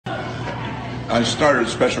I started a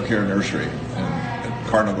special care nursery at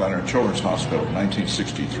Cardinal Glenner Children's Hospital in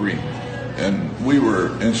 1963. And we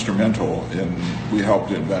were instrumental we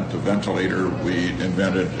helped invent the ventilator. We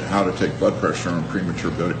invented how to take blood pressure on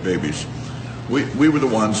premature babies. We were the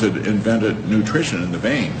ones that invented nutrition in the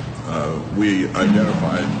vein. We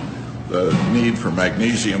identified the need for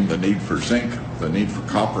magnesium, the need for zinc, the need for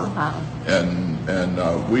copper. Wow. And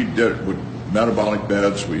we did it with metabolic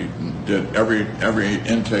beds. We did every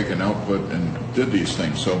intake and output and did these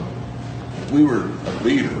things. So we were a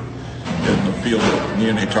leader in the field of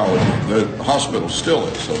neonatology. The hospital still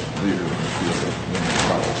is a leader in the field of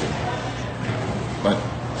neonatology. But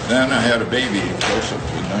then I had a baby, Joseph,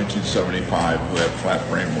 in 1975, who had flat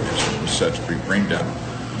brain waves and was said to be brain dead.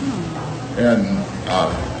 And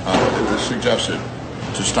it was suggested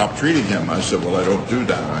to stop treating him. I said, well, I don't do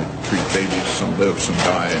that. I treat babies, some live, some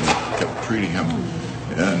die, and kept treating him.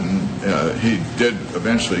 And he did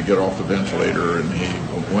eventually get off the ventilator, and he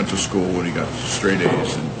went to school and he got straight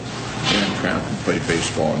A's and ran track and played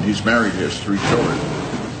baseball. And he's married, he has 3 children.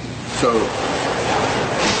 So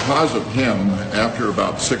because of him, after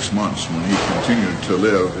about 6 months, when he continued to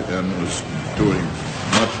live and was doing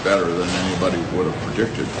much better than anybody would have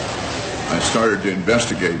predicted, I started to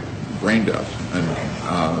investigate brain death. And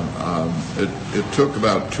it took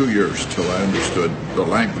about 2 years till I understood the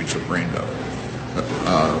language of brain death.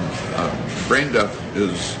 Brain death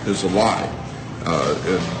is a lie.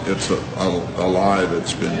 It's a lie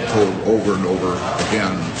that's been told over and over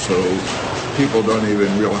again, so people don't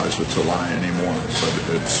even realize it's a lie anymore.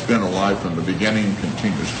 But it's been a lie from the beginning,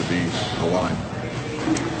 continues to be a lie.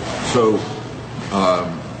 So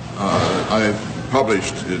I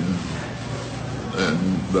published in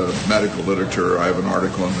the medical literature. I have an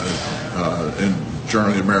article in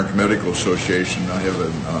Journal of the American Medical Association. I have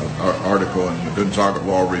an article in the Gonzaga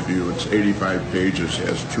Law Review. It's 85 pages,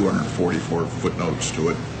 has 244 footnotes to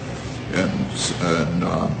it. And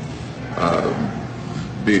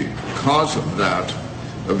because of that,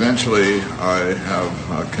 eventually I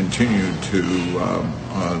have continued to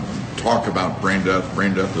talk about brain death.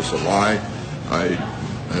 Brain death is a lie. I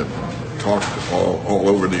have talked all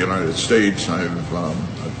over the United States. I've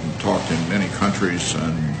talked in many countries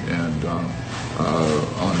and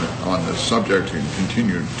on this subject and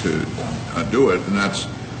continued to do it, and that's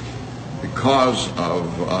because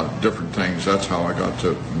of different things. That's how I got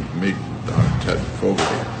to meet Ted Fogarty.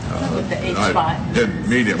 I didn't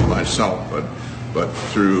meet him myself, but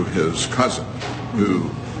through his cousin,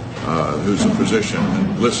 who's a physician,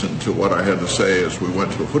 and listened to what I had to say as we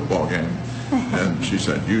went to a football game. And she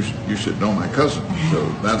said, you should know my cousin. So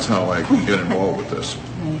that's how I get involved with this.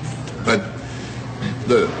 But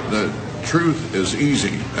the truth is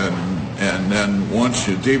easy, and then once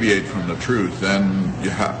you deviate from the truth, then you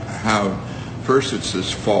have first it's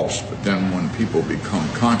this false, but then when people become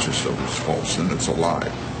conscious of it's false, then it's a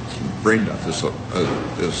lie. Brain death is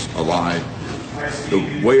a lie. The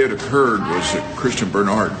way it occurred was that Christian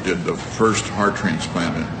Byrne did the first heart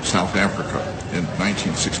transplant in South Africa in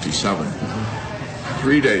 1967.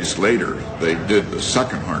 3 days later, they did the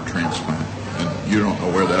second heart transplant, and you don't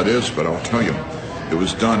know where that is, but I'll tell you. It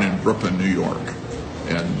was done in Brooklyn, New York.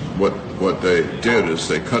 And what they did is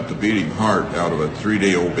they cut the beating heart out of a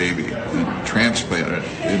 3-day-old baby and transplanted it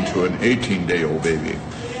into an 18-day-old baby.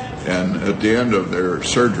 And at the end of their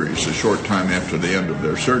surgeries, a short time after the end of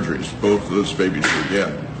their surgeries, both of those babies were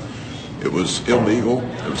dead. It was illegal,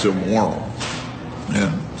 it was immoral.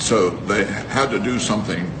 And so they had to do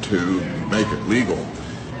something to make it legal.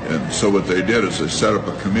 And so what they did is they set up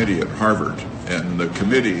a committee at Harvard, and the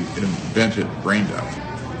committee invented brain death.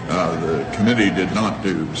 The committee did not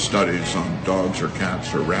do studies on dogs or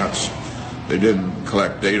cats or rats. They didn't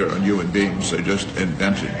collect data on human beings, they just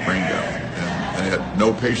invented brain death. And they had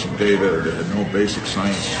no patient data, they had no basic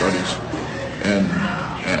science studies. And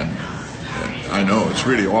I know it's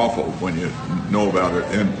really awful when you know about it,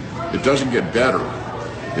 and it doesn't get better.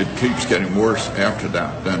 It keeps getting worse after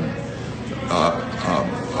that. Then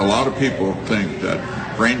a lot of people think that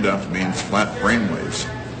brain death means flat brainwaves.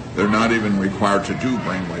 They're not even required to do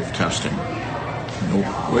brainwave testing. The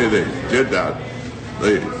way they did that,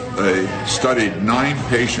 they studied 9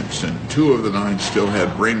 patients, and 2 of the 9 still had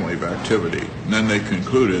brainwave activity. And then they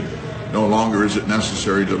concluded no longer is it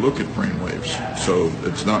necessary to look at brainwaves, so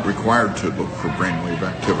it's not required to look for brainwave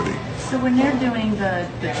activity. So when they're doing the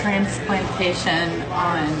transplantation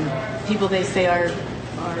on people they say are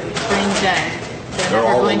brain dead, they're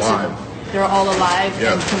all alive. They're all alive,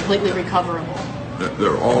 yes, and completely recoverable.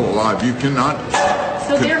 They're all alive. You cannot.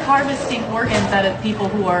 So they're harvesting organs out of people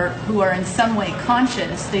who are in some way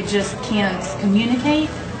conscious. They just can't communicate.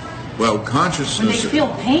 Well, When consciousness. they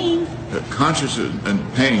feel pain. Consciousness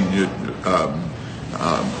and pain.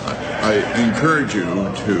 I encourage you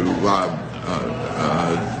to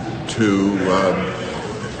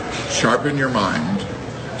sharpen your mind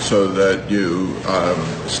so that you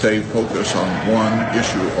stay focused on one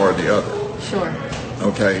issue or the other. Sure.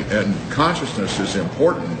 Okay, and consciousness is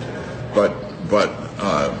important, but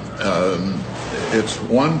it's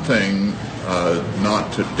one thing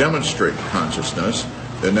not to demonstrate consciousness,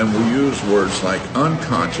 and then we use words like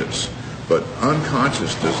unconscious. But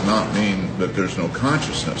unconscious does not mean that there's no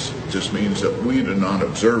consciousness. It just means that we do not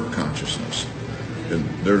observe consciousness. And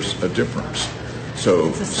there's a difference.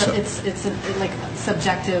 So it's like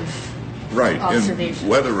subjective right, observation. and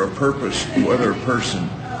whether a person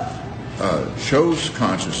shows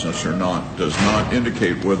consciousness or not does not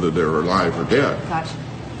indicate whether they're alive or dead. Gotcha.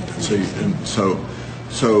 See,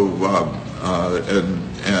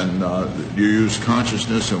 and you use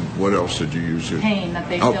consciousness, and what else did you use? Pain, that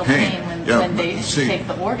they feel pain when they take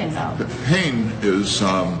the organs out. Pain is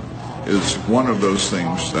one of those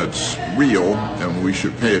things that's real, and we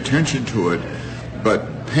should pay attention to it.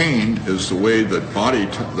 But pain is the way that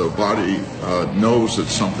the body knows that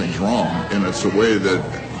something's wrong, and it's the way that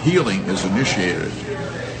healing is initiated.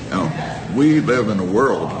 Now, we live in a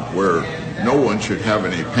world where no one should have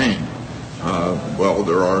any pain. Well,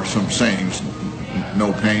 there are some sayings: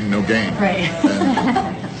 no pain, no gain. Right.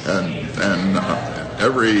 And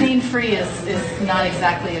every pain-free is not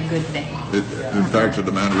exactly a good thing. The fact of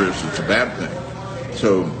the matter is, it's a bad thing.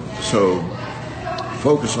 So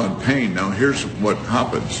focus on pain. Now, here's what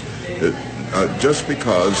happens: just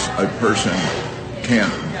because a person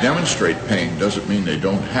can't demonstrate pain doesn't mean they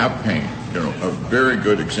don't have pain. You know, a very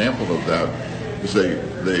good example of that is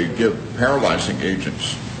they give paralyzing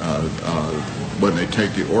agents when they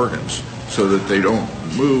take the organs, so that they don't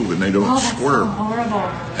move and they don't squirm. So horrible.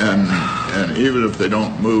 And even if they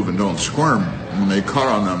don't move and don't squirm, when they cut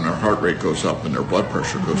on them, their heart rate goes up and their blood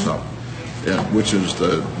pressure goes up, which is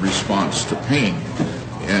the response to pain.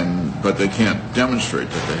 But they can't demonstrate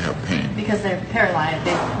that they have pain because they're paralyzed.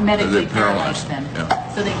 They medically paralyzed them,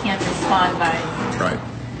 so they can't respond by. Right.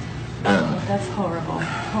 That's horrible.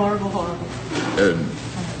 Horrible. And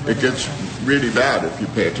it gets really bad if you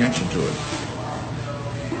pay attention to it.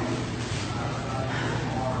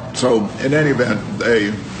 So, in any event, they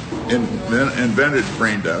invented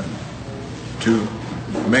brain death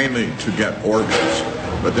mainly to get organs,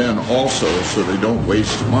 but then also so they don't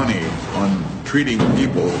waste money on treating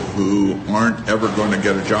people who aren't ever going to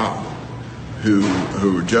get a job, who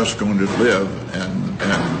are just going to live and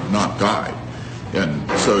not die. And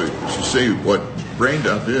so, you see, what brain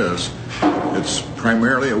death is, it's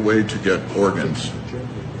primarily a way to get organs.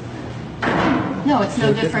 No, it's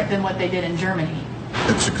no different than what they did in Germany.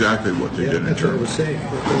 It's exactly what they did in Germany.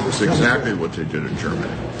 It's exactly what they did in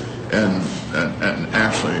Germany. And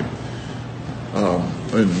actually,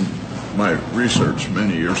 in my research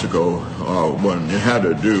many years ago, when you had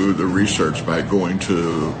to do the research by going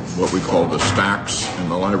to what we call the stacks in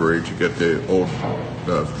the library to get the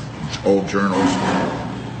old journals,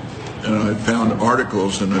 and I found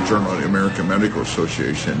articles in the Journal of the American Medical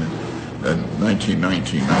Association in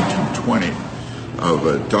 1919, 1920 of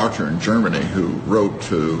a doctor in Germany who wrote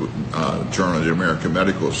to Journal of the American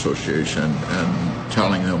Medical Association and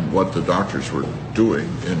telling them what the doctors were doing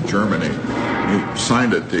in Germany. He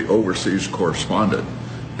signed it the overseas correspondent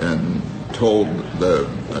and told the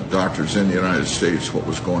doctors in the United States what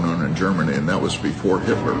was going on in Germany, and that was before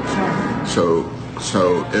Hitler.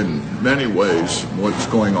 So in many ways, what's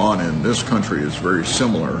going on in this country is very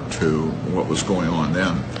similar to what was going on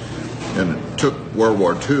then. And it took World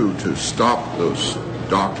War II to stop those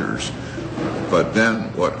doctors. But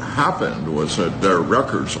then what happened was that their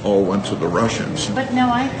records all went to the Russians. But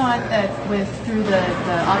no, I thought that through the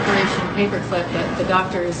Operation Paperclip, that the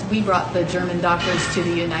doctors, we brought the German doctors to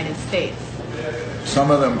the United States.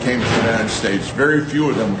 Some of them came to the United States. Very few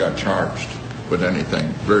of them got charged with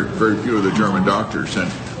anything. Very, very few of the German doctors.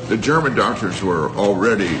 And the German doctors were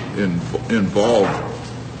already involved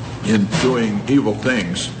in doing evil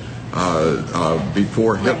things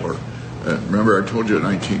before Hitler. Remember, I told you in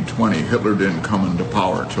 1920, Hitler didn't come into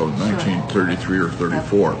power until 1933 or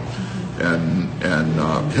 34.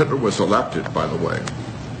 And Hitler was elected, by the way.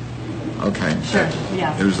 Okay. Sure,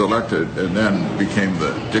 yeah. He was elected and then became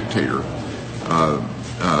the dictator.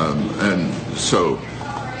 And so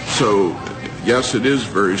yes, it is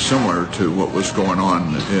very similar to what was going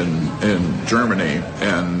on in Germany,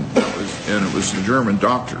 and it was the German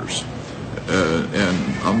doctors. And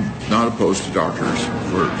I'm not opposed to doctors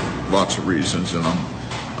for lots of reasons, and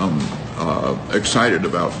I'm excited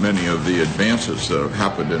about many of the advances that have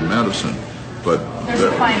happened in medicine, but there's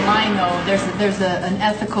a fine line, though. There's an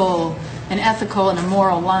ethical and a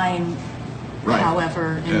moral line, right.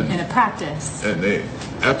 However, in a practice. And the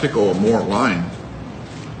ethical and moral line,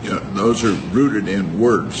 those are rooted in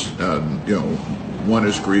words. One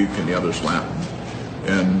is Greek and the other is Latin,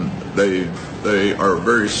 and they are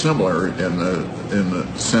very similar in the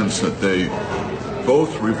sense that they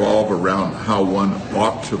both revolve around how one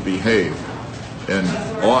ought to behave. And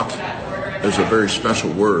ought is a very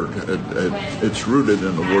special word. It's rooted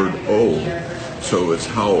in the word owe. So it's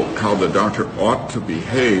how the doctor ought to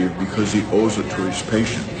behave because he owes it to his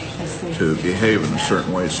patient to behave in a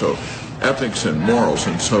certain way. So ethics and morals.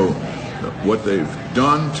 And so what they've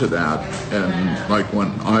done to that, and like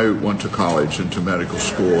when I went to college and to medical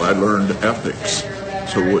school, I learned ethics.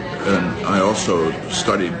 And I also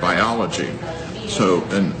studied biology. So,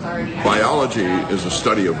 and biology is a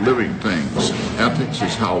study of living things. Ethics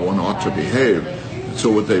is how one ought to behave. So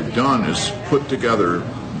what they've done is put together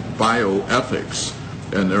bioethics,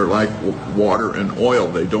 and they're like water and oil.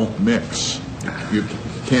 They don't mix. You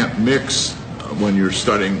can't mix when you're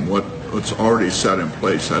studying what's already set in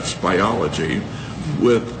place. That's biology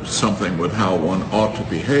with something with how one ought to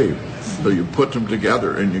behave. So you put them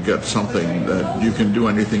together and you get something that you can do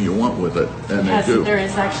anything you want with it, and they do. There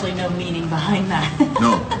is actually no meaning behind that.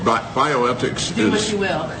 No, bioethics do what you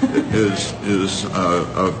will. is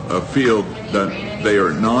a field that they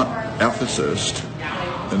are not ethicists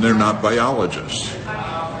and they're not biologists.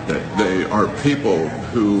 They are people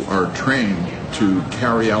who are trained to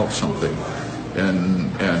carry out something,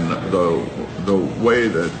 and the way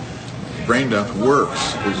that brain death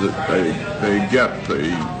works is that they get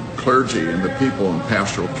the clergy and the people in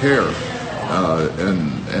pastoral care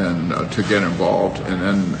and to get involved, and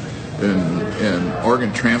then in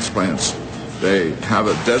organ transplants they have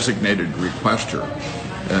a designated requester,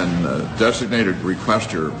 and a designated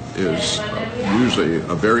requester is usually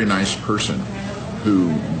a very nice person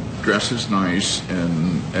who dresses nice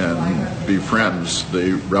and befriends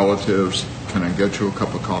the relatives. Can I get you a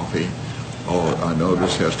cup of coffee? Oh, I know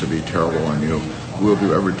this has to be terrible on you. We'll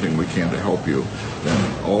do everything we can to help you.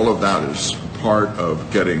 And all of that is part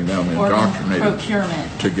of getting them indoctrinated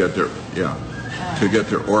procurement to get their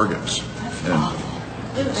organs. And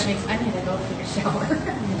I need to go take a shower.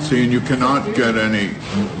 see, and you cannot get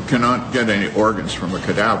any organs from a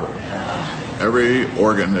cadaver. Every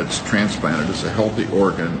organ that's transplanted is a healthy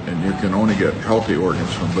organ, and you can only get healthy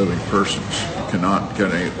organs from living persons. You cannot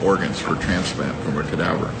get any organs for transplant from a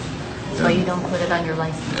cadaver. That's why you don't put it on your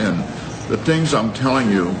license. And the things I'm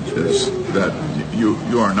telling you is that you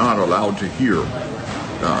are not allowed to hear,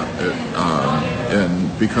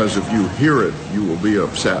 and because if you hear it, you will be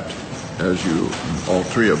upset, as all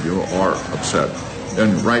three of you are upset,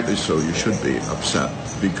 and rightly so. You should be upset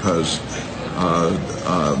because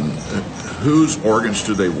whose organs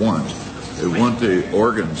do they want? They want the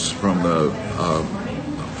organs from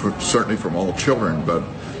certainly from all children, but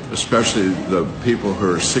especially the people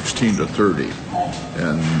who are 16 to 30,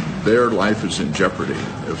 and their life is in jeopardy.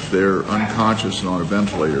 If they're unconscious and on a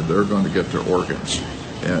ventilator, they're going to get their organs,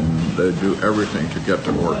 and they do everything to get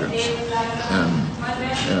their organs.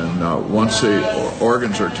 And once the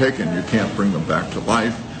organs are taken, you can't bring them back to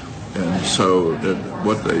life. And so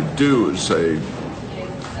what they do is they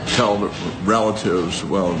tell the relatives,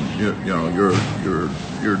 well,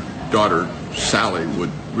 your daughter Sally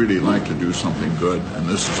would really like to do something good, and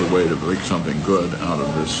this is a way to make something good out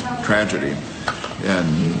of this tragedy,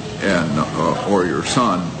 or your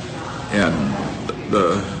son. And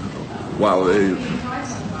while they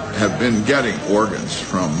have been getting organs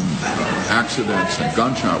from accidents and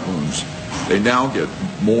gunshot wounds, they now get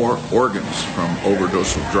more organs from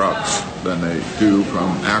overdose of drugs than they do from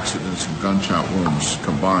accidents and gunshot wounds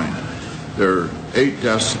combined. There are 8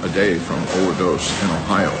 deaths a day from overdose in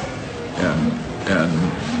Ohio, and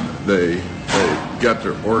they get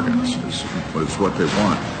their organs is what they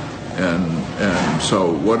want. And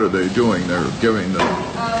so what are they doing? They're giving the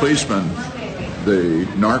policemen the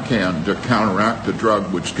Narcan to counteract the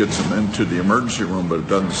drug, which gets them into the emergency room, but it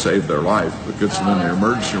doesn't save their life. It gets them in the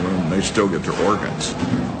emergency room, and they still get their organs.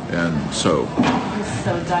 And so... It's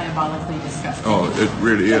so diabolically disgusting. Oh, it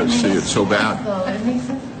really is. See, it's so bad. It makes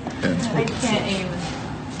sense. And I can't even...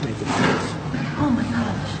 It's making sense. Oh my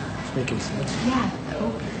gosh. It's making sense. Yeah.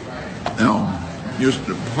 now, just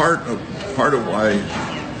part of why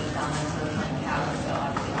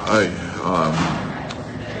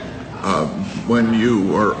when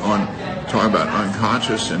you are talking about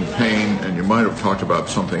unconscious and pain, and you might have talked about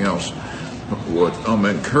something else, what I'm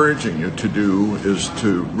encouraging you to do is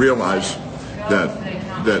to realize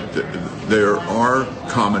that that there are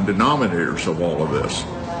common denominators of all of this.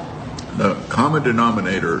 The common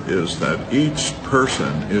denominator is that each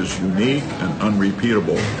person is unique and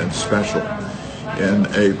unrepeatable and special. And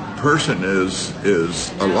a person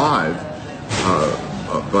is alive,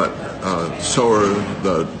 but so are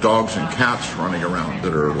the dogs and cats running around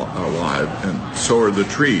that are alive, and so are the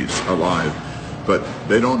trees alive, but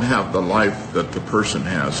they don't have the life that the person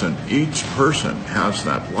has. And each person has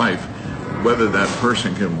that life, whether that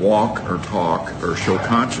person can walk or talk or show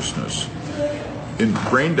consciousness. In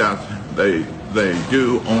brain death, they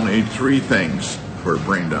do only 3 things for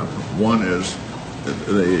brain death. One is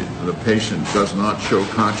the patient does not show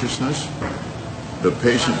consciousness. The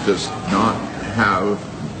patient does not have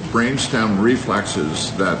brainstem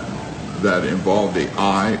reflexes that involve the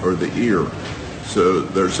eye or the ear. So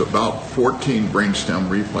there's about 14 brainstem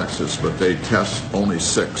reflexes, but they test only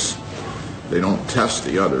 6. They don't test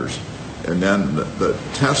the others. And then the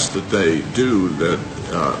test that they do that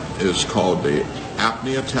is called the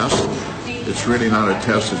apnea test. It's really not a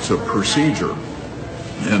test, it's a procedure.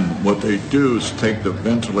 And what they do is take the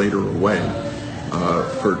ventilator away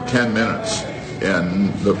for 10 minutes.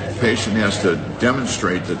 And the patient has to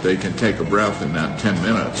demonstrate that they can take a breath in that 10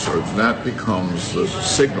 minutes, or that becomes the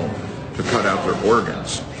signal to cut out their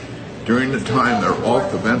organs. During the time they're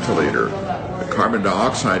off the ventilator, the carbon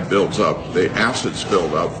dioxide builds up, the acids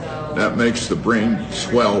build up. That makes the brain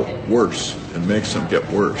swell worse and makes them get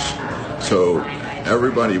worse. So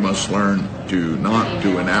everybody must learn, do not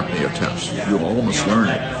do an apnea test. You all must learn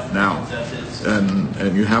it now.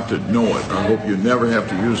 And you have to know it. I hope you never have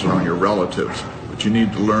to use it on your relatives, but you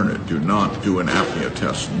need to learn it. Do not do an apnea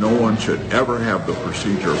test. No one should ever have the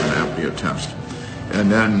procedure of an apnea test.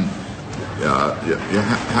 And then you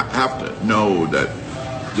have to know that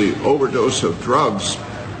the overdose of drugs,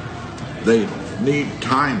 they need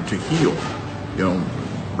time to heal. You know,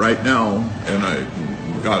 right now, and I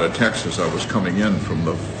got a text as I was coming in from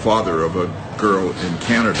the father of a girl in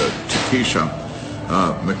Canada, Takesha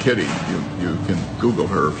McKitty. You can Google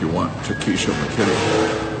her if you want, Takesha McKitty.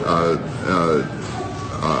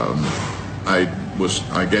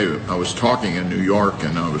 I was talking in New York,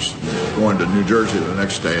 and I was going to New Jersey the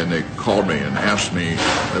next day, and they called me and asked me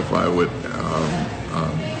if I would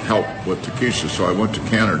help with Takesha. So I went to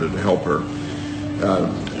Canada to help her.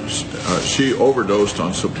 She overdosed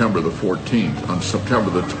on September the 14th. On September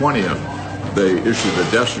the 20th, they issued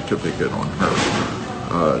a death certificate on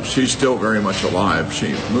her. She's still very much alive.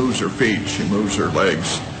 She moves her feet, she moves her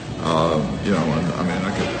legs. You know, and I mean,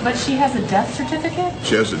 I could. But she has a death certificate?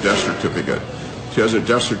 She has a death certificate. She has a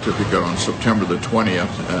death certificate on September the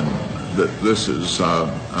 20th, and this is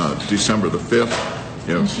December the 5th.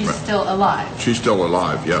 You know, and she's still alive? She's still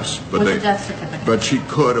alive, yes. But with a death certificate? But she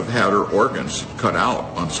could have had her organs cut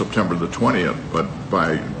out on September the 20th, but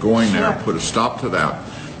by going there, put a stop to that.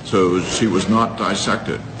 So she was not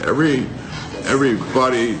dissected.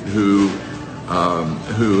 Everybody who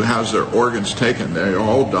has their organs taken, they're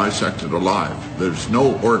all dissected alive. There's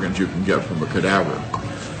no organs you can get from a cadaver.